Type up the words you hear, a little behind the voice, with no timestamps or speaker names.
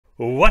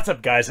What's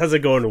up, guys? How's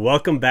it going?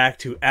 Welcome back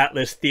to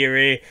Atlas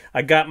Theory.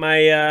 I got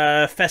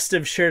my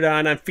festive shirt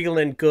on. I'm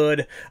feeling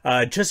good.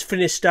 Just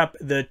finished up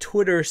the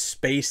Twitter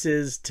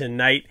Spaces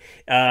tonight.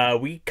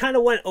 We kind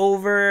of went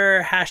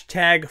over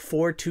hashtag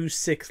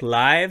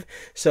 426live.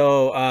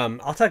 So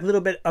I'll talk a little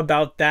bit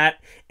about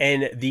that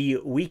and the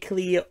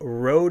weekly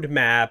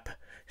roadmap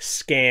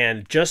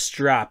scan just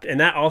dropped, and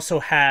that also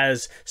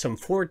has some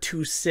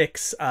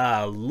 426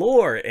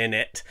 lore in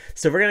it.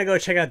 So we're gonna go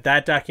check out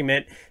that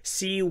document,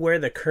 see where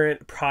the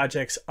current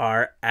projects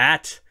are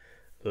at.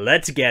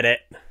 Let's get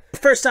it.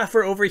 First off,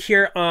 we're over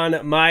here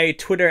on my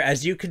Twitter.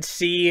 As you can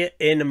see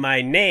in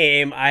my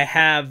name, I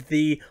have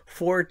the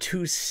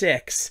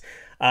 426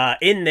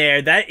 in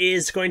there. That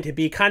is going to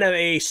be kind of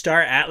a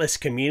Star Atlas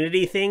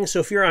community thing.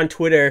 So if you're on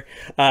Twitter,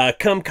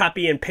 come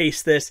copy and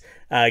paste this,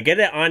 get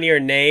it on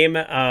your name,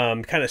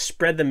 kind of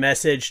spread the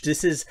message.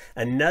 This is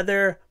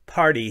another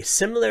party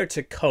similar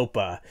to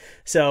Copa.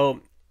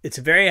 So it's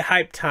a very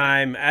hype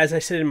time. As I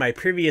said in my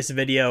previous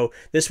video,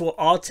 this will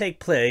all take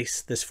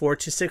place, this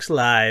 426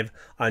 live,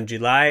 on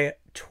July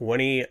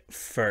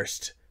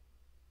 21st.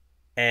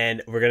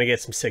 And we're going to get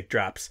some sick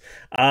drops.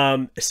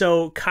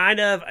 So kind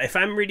of, if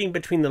I'm reading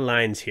between the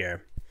lines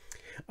here,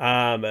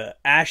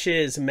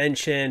 Ashes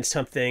mentioned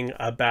something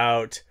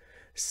about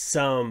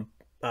some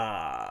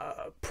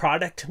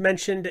product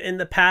mentioned in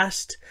the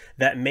past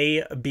that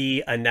may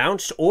be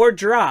announced or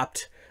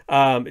dropped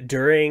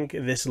during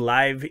this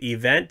live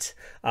event.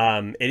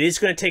 It is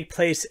going to take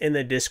place in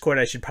the Discord.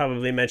 I should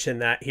probably mention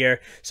that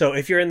here. So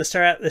if you're in the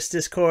Star Atlas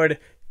Discord,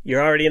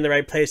 you're already in the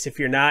right place. If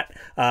you're not,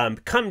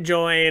 come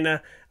join.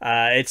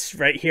 It's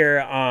right here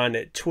on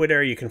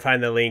Twitter. You can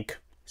find the link.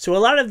 So a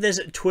lot of this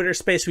Twitter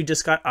space we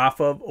just got off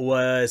of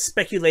was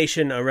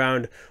speculation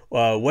around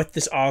what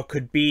this all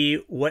could be,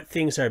 what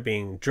things are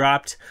being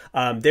dropped.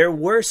 There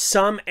were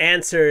some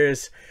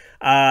answers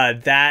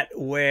that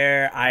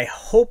where I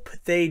hope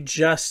they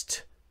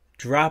just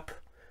drop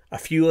a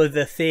few of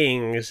the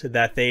things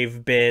that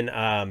they've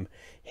been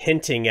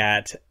hinting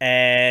at.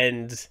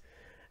 And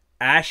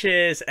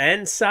Ashes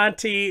and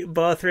Santi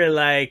both were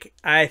like,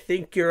 I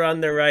think you're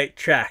on the right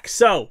track.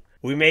 So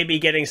we may be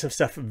getting some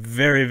stuff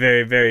very,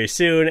 very, very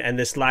soon. And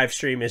this live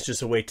stream is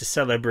just a way to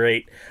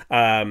celebrate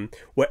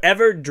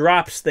whatever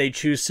drops they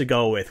choose to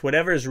go with,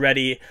 whatever's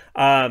ready.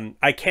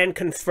 I can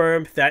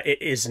confirm that it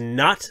is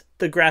not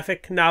the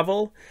graphic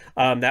novel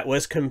that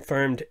was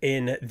confirmed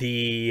in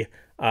the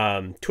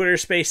Twitter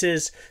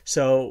Spaces.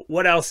 So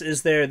what else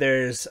is there?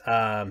 There's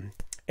an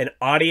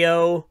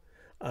audio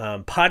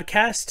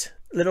podcast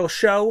little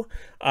show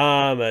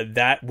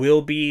that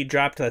will be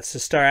dropped. That's the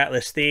Star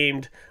Atlas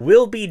themed,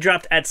 will be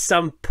dropped at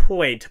some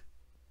point,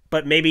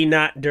 but maybe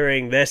not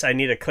during this. I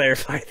need to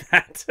clarify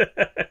that.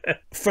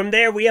 From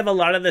there, we have a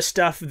lot of the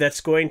stuff that's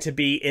going to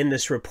be in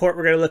this report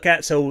we're going to look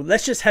at. So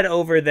let's just head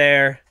over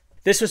there.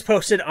 This was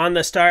posted on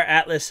the Star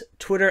Atlas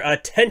Twitter.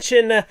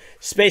 Attention,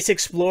 Space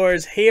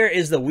Explorers. Here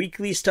is the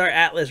weekly Star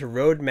Atlas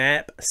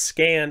roadmap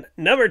scan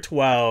number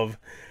 12.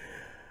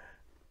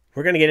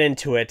 We're going to get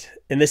into it.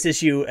 In this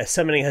issue, a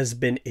summoning has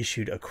been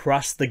issued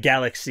across the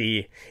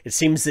galaxy. It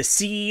seems the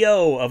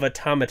CEO of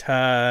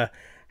Automata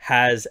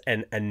has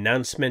an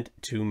announcement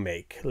to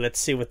make. Let's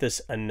see what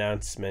this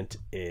announcement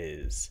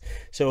is.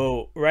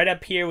 So right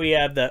up here, we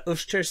have the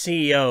Ushter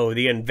CEO,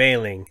 the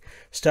unveiling.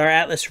 Star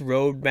Atlas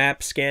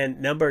roadmap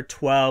scan number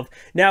 12.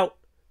 Now,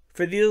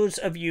 for those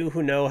of you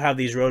who know how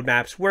these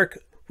roadmaps work,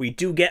 we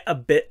do get a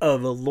bit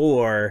of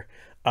lore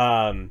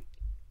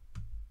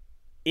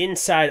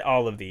inside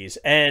all of these.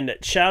 And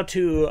shout out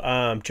to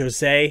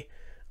Jose.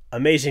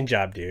 Amazing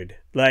job, dude.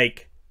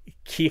 Like,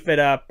 keep it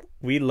up.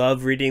 We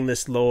love reading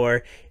this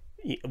lore.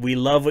 We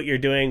love what you're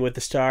doing with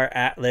the Star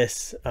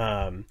Atlas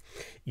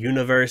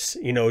universe,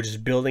 you know,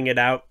 just building it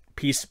out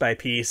piece by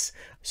piece.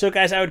 So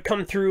guys, I would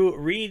come through,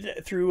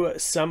 read through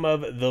some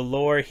of the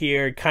lore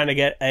here, kind of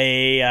get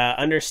a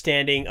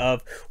understanding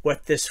of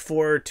what this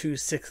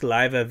 426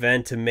 live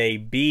event may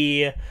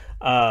be.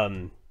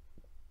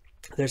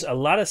 There's a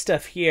lot of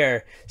stuff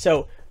here.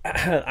 So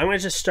I'm going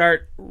to just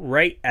start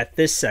right at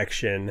this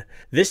section.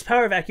 This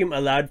power vacuum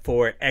allowed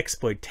for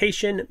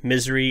exploitation,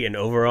 misery, and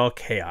overall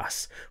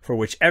chaos, for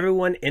which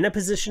everyone in a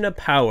position of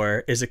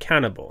power is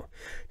accountable.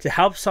 To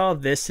help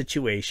solve this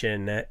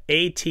situation,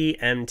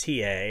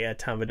 ATMTA,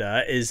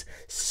 Automata, is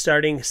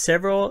starting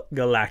several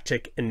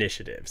galactic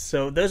initiatives.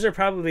 So those are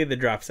probably the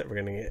drops that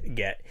we're going to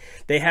get.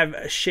 They have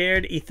a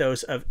shared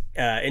ethos of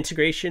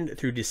integration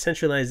through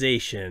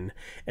decentralization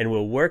and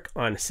will work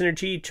on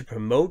synergy to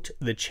promote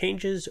the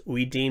changes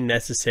we deem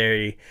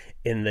necessary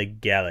in the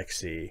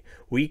galaxy.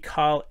 We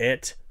call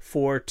it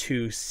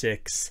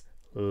 426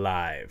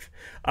 live.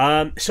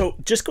 So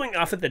just going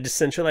off of the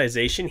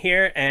decentralization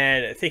here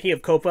and thinking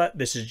of Copa,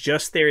 this is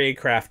just theory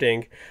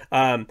crafting.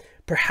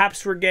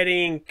 Perhaps we're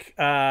getting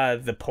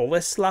the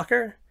Polis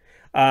locker.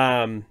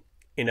 You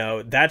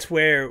know, that's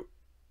where,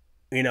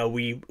 you know,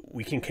 we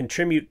can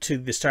contribute to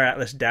the Star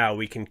Atlas DAO.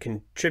 We can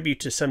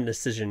contribute to some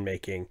decision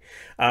making,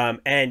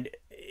 and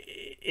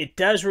it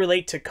does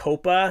relate to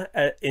Copa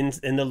in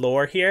the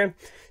lore here.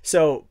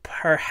 So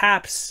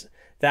perhaps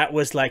that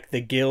was like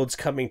the guilds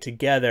coming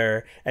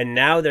together, and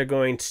now they're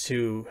going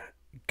to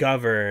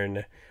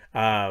govern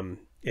in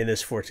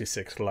this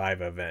 426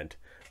 Live event.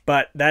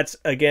 But that's,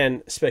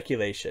 again,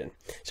 speculation.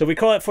 So we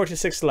call it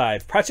 426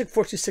 Live. Project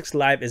 426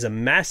 Live is a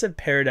massive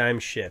paradigm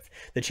shift.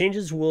 The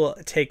changes will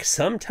take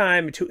some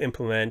time to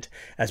implement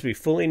as we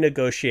fully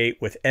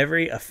negotiate with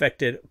every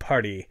affected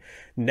party.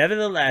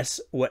 Nevertheless,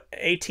 what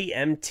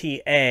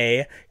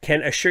ATMTA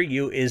can assure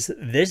you is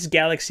this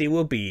galaxy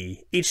will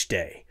be, each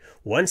day,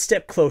 one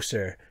step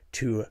closer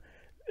to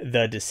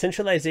the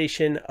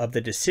decentralization of the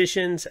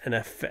decisions and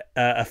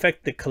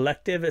affect the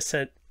collective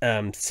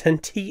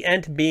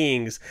sentient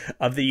beings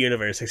of the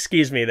universe.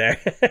 Excuse me there.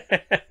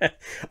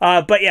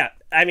 But yeah,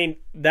 I mean,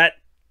 that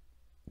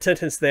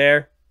sentence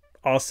there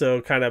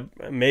also kind of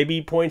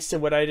maybe points to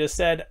what I just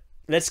said.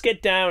 Let's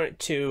get down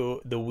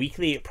to the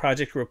weekly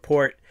project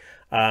report.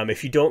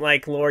 If you don't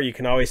like lore, you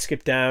can always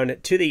skip down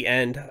to the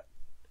end.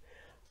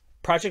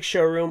 Project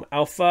Showroom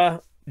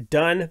Alpha,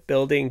 done.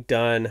 Building,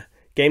 done.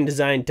 Game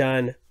design,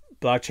 done.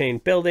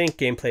 Blockchain building,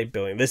 gameplay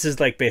building. This is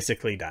like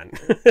basically done.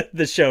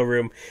 The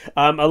showroom.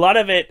 A lot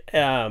of it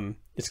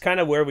is kind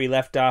of where we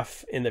left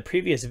off in the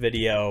previous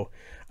video.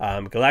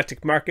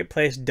 Galactic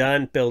Marketplace,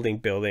 done.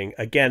 Building.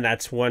 Again,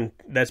 that's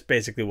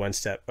basically one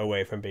step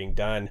away from being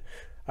done.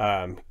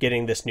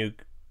 Getting this new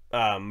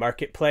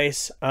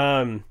marketplace.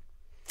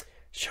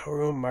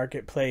 Showroom,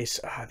 marketplace.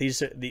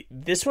 These are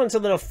this one's a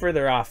little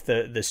further off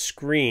the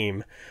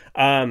screen.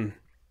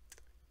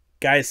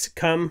 Guys,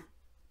 come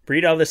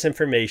read all this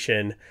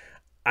information.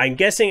 I'm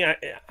guessing,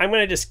 I'm going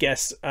to just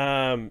guess,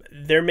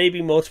 there may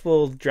be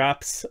multiple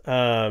drops.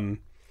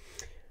 Project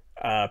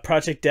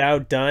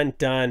DAO,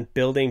 done.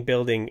 Building,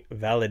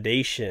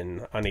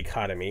 validation on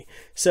economy.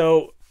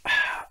 So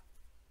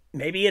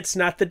maybe it's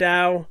not the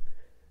DAO,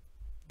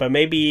 but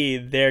maybe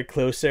they're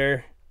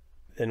closer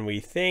than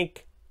we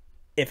think.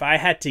 If I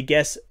had to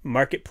guess,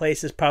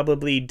 marketplace is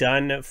probably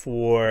done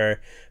for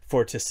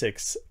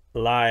 426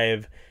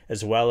 Live,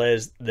 as well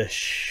as the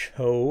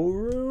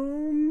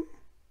showroom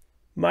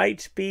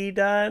might be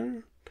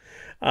done.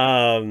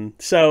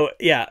 So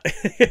yeah,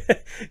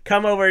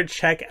 come over,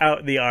 check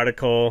out the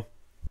article.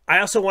 I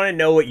also want to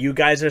know what you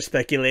guys are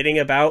speculating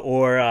about,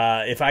 or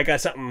if I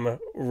got something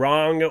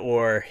wrong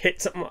or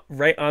hit something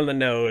right on the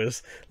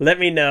nose, let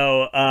me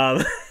know.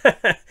 I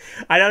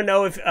don't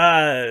know if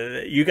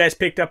you guys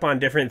picked up on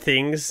different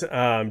things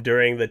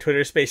during the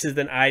Twitter Spaces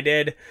than I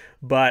did,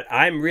 but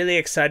I'm really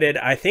excited.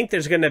 I think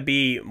there's going to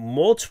be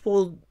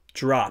multiple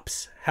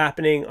drops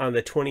happening on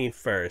the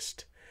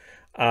 21st.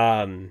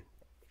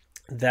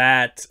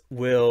 That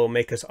will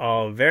make us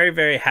all very,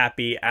 very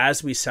happy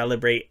as we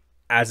celebrate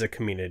as a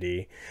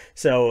community.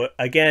 So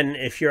again,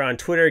 if you're on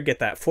Twitter, get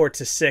that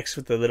 426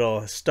 with the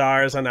little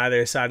stars on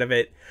either side of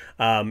it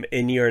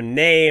in your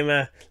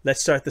name.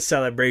 Let's start the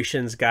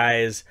celebrations,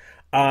 guys.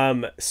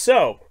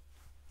 So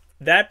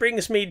that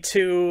brings me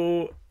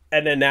to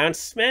an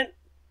announcement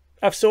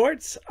of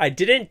sorts. I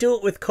didn't do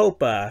it with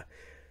Copa,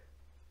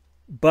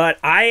 but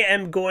I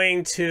am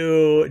going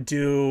to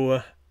do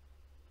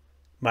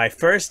my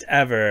first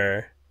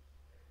ever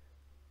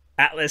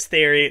Atlas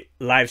Theory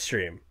live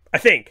stream. I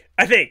think.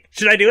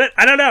 Should I do it?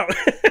 I don't know.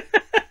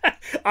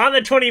 On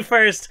the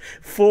 21st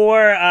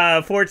for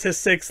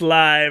 426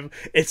 Live.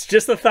 It's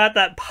just a thought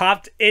that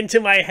popped into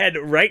my head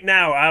right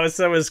now as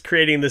I was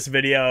creating this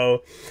video.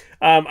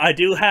 I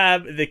do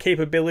have the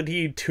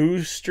capability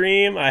to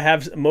stream. I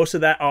have most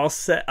of that all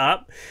set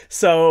up.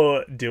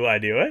 So do I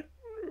do it?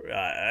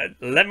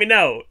 Let me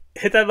know.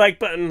 Hit that like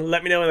button.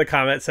 Let me know in the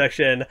comment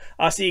section.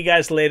 I'll see you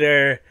guys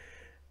later.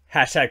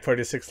 Hashtag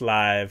 426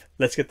 Live.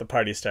 Let's get the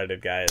party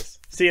started, guys.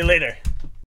 See you later.